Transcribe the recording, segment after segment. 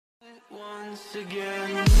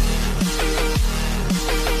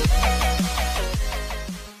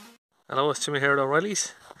Hello, it's Jimmy here at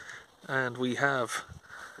O'Reilly's, and we have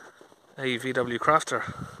a VW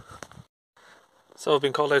Crafter. So I've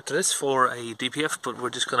been called out to this for a DPF, but we're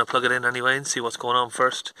just going to plug it in anyway and see what's going on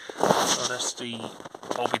first. So that's the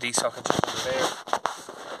OBD socket just over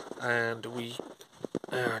there, and we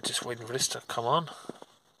are just waiting for this to come on.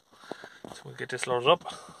 So we'll get this loaded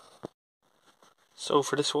up. So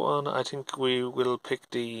for this one, I think we will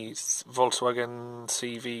pick the Volkswagen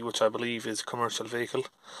CV, which I believe is a commercial vehicle.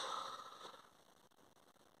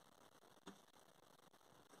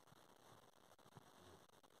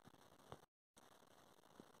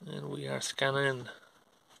 And we are scanning.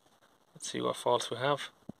 Let's see what faults we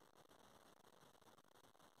have.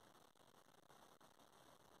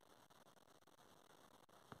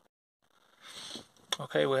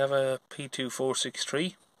 Okay, we have a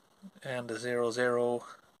P2463 and a 00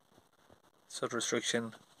 Soot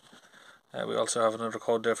restriction. We also have another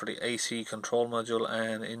code there for the AC control module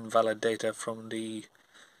and invalid data from the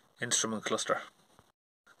instrument cluster.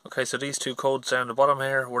 Okay, so these two codes down the bottom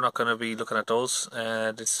here, we're not going to be looking at those.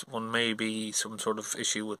 This one may be some sort of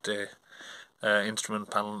issue with the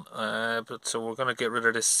instrument panel, so we're going to get rid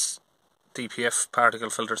of this Dpf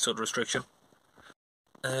particle filter soot restriction.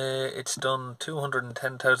 It's done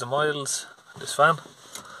 210,000 miles, this van.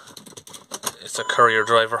 It's a courier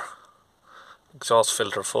driver. Exhaust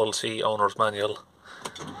filter full, see owner's manual.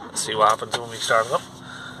 Let's see what happens when we start it up.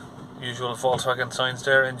 Usual Volkswagen signs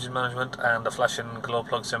there, engine management and the flashing glow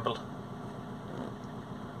plug symbol.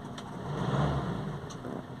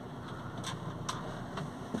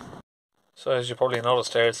 So as you probably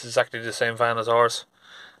noticed there, it's exactly the same van as ours.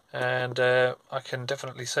 And I can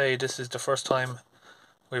definitely say this is the first time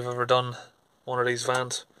we've ever done one of these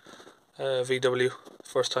vans. VW,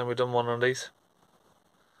 first time we've done one of these.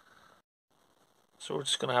 So we're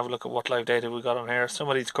just going to have a look at what live data we got on here. Some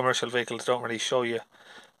of these commercial vehicles don't really show you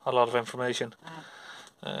a lot of information.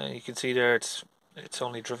 You can see there it's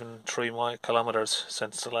only driven 3 kilometers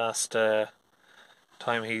since the last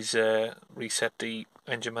time he's reset the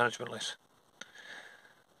engine management light.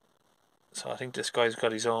 So I think this guy's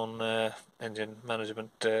got his own engine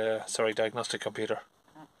management, diagnostic computer.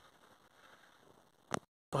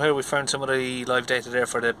 Here we found some of the live data there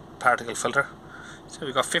for the particle filter. So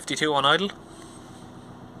we've got 52 on idle.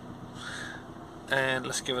 And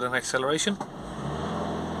let's give it an acceleration.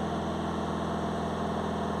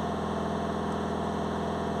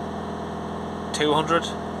 $200.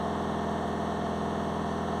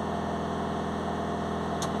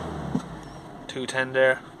 210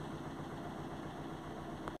 there.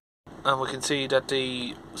 And we can see that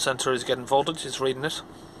the sensor is getting voltage, it's reading it.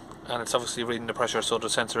 And it's obviously reading the pressure, so the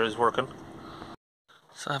sensor is working.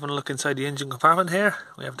 So having a look inside the engine compartment here,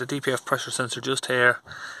 we have the Dpf Pressure Sensor just here,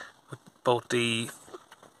 with both the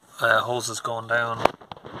hoses going down,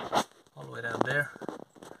 all the way down there,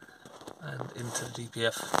 and into the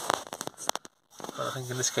Dpf. But I think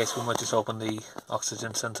in this case we might just open the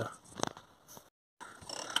oxygen sensor.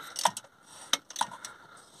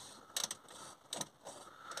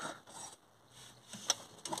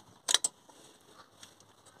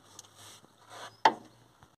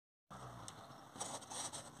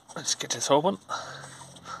 Let's get this open.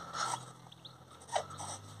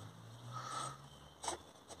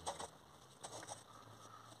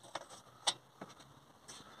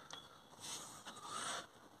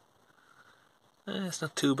 It's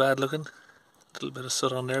not too bad looking. A little bit of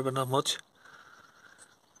soot on there, but not much.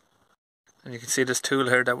 And you can see this tool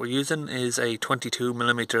here that we're using is a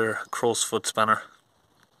 22mm crow's foot spanner.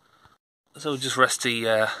 So just rest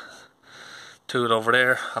the tool over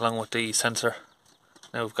there along with the sensor.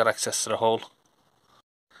 Now we've got access to the hole.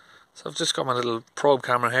 So I've just got my little probe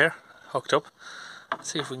camera here hooked up.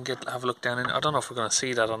 Let's see if we can have a look down in. I don't know if we're going to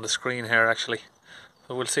see that on the screen here actually,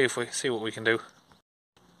 but we'll see what we can do.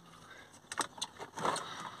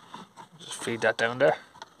 Just feed that down there.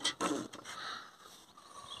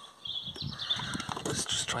 Let's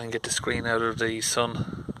just try and get the screen out of the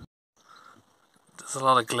sun. There's a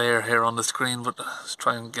lot of glare here on the screen, but let's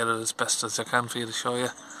try and get it as best as I can for you to show you.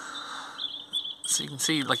 So you can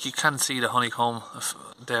see, you can see the honeycomb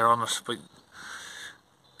there on it, but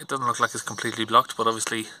it doesn't look like it's completely blocked, but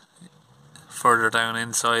obviously further down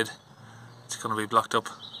inside it's going to be blocked up.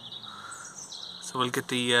 So we'll get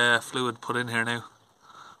the fluid put in here now.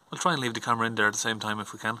 We'll try and leave the camera in there at the same time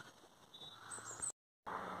if we can.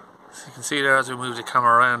 So you can see there as we move the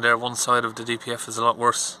camera around there, one side of the DPF is a lot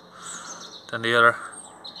worse than the other.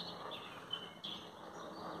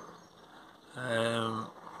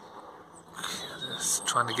 Just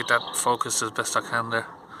trying to get that focused as best I can there.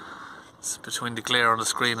 It's between the glare on the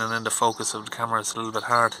screen and then the focus of the camera. It's a little bit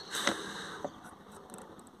hard.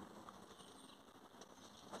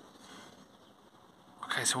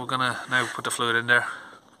 Okay, so we're gonna now put the fluid in there.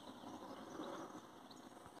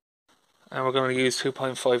 And we're going to use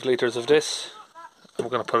 2.5 litres of this. And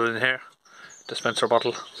we're going to put it in here. Dispenser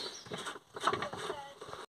bottle.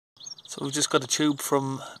 So we've just got a tube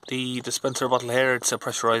from the dispenser bottle here. It's a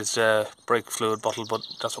pressurised brake fluid bottle, but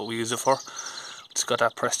that's what we use it for. Just got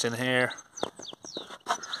that pressed in here.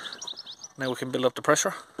 Now we can build up the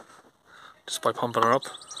pressure just by pumping it up.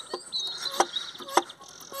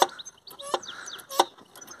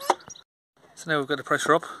 So now we've got the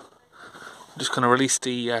pressure up. I'm just going to release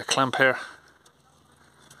the clamp here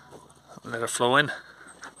and let it flow in.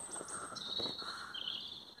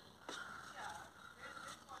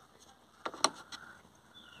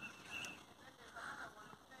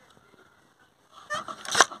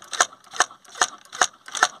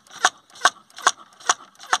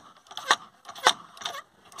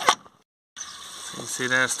 So you see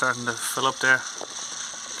there, it's starting to fill up there.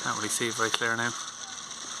 Can't really see it very clear now.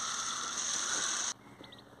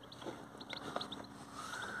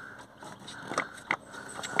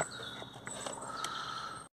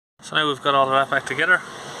 So now we've got all of that back together.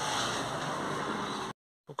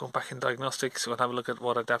 We'll go back in diagnostics, we'll have a look at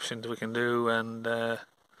what adaptations we can do, and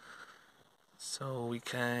so we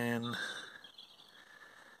can...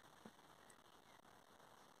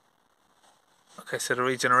 Okay, so the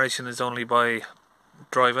regeneration is only by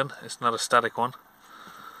driving, it's not a static one.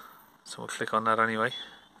 So we'll click on that anyway.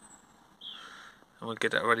 And we'll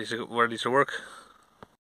get that ready to work.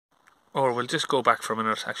 Or we'll just go back for a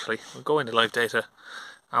minute actually. We'll go into live data.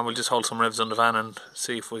 And we'll just hold some revs on the van and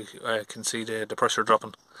see if we can see the pressure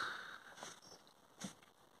dropping.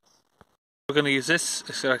 We're going to use this,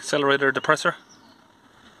 it's an accelerator depressor.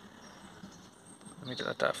 Let me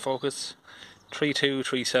let that focus.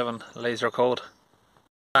 3237 laser code.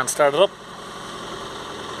 And start it up.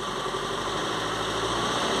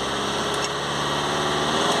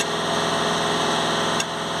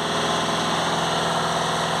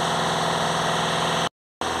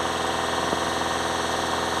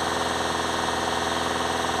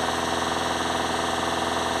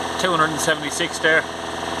 $276 there.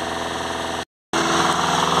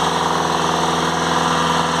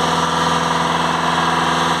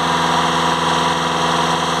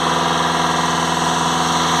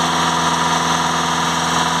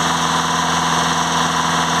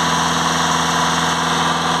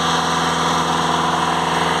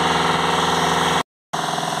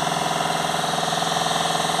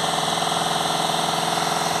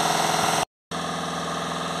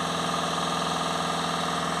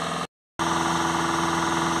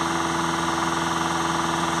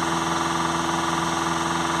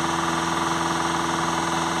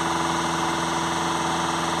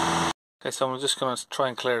 Okay, so I'm just going to try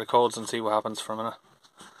and clear the codes and see what happens for a minute.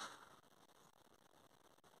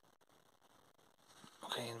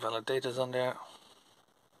 Okay, invalid data's on there.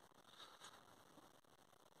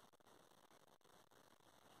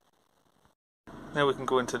 Now we can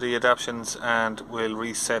go into the adaptations and we'll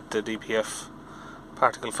reset the Dpf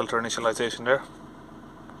particle filter initialization there.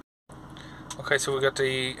 Okay, so we've got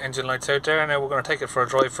the engine lights out there. Now we're going to take it for a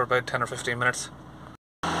drive for about 10 or 15 minutes.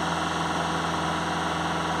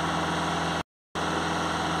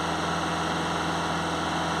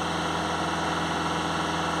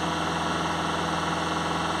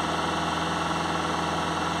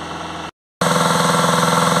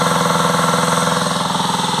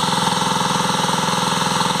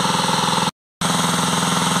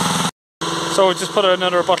 So we just put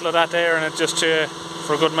another bottle of that there in it just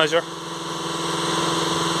for good measure,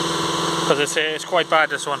 because it's quite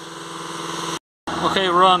bad, this one. Okay,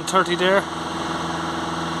 we're on 30 there.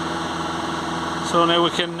 So now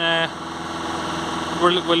we can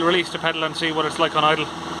we'll release the pedal and see what it's like on idle.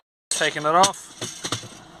 Taking it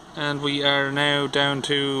off, and we are now down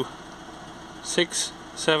to 6,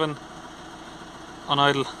 7 on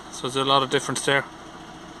idle. So there's a lot of difference there.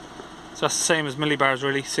 So that's the same as millibars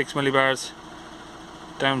really, 6 millibars.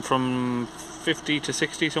 Down from 50 to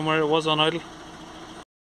 60 somewhere it was on idle.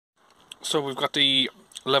 So we've got the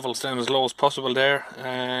levels down as low as possible there,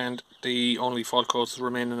 and the only fault codes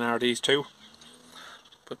remaining are these two.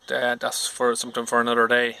 But that's for something for another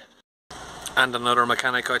day and another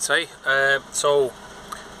mechanic, I'd say. So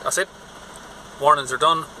that's it. Warnings are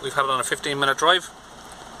done. We've had it on a 15-minute drive.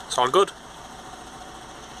 It's all good.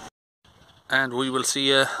 And we will see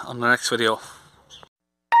you on the next video.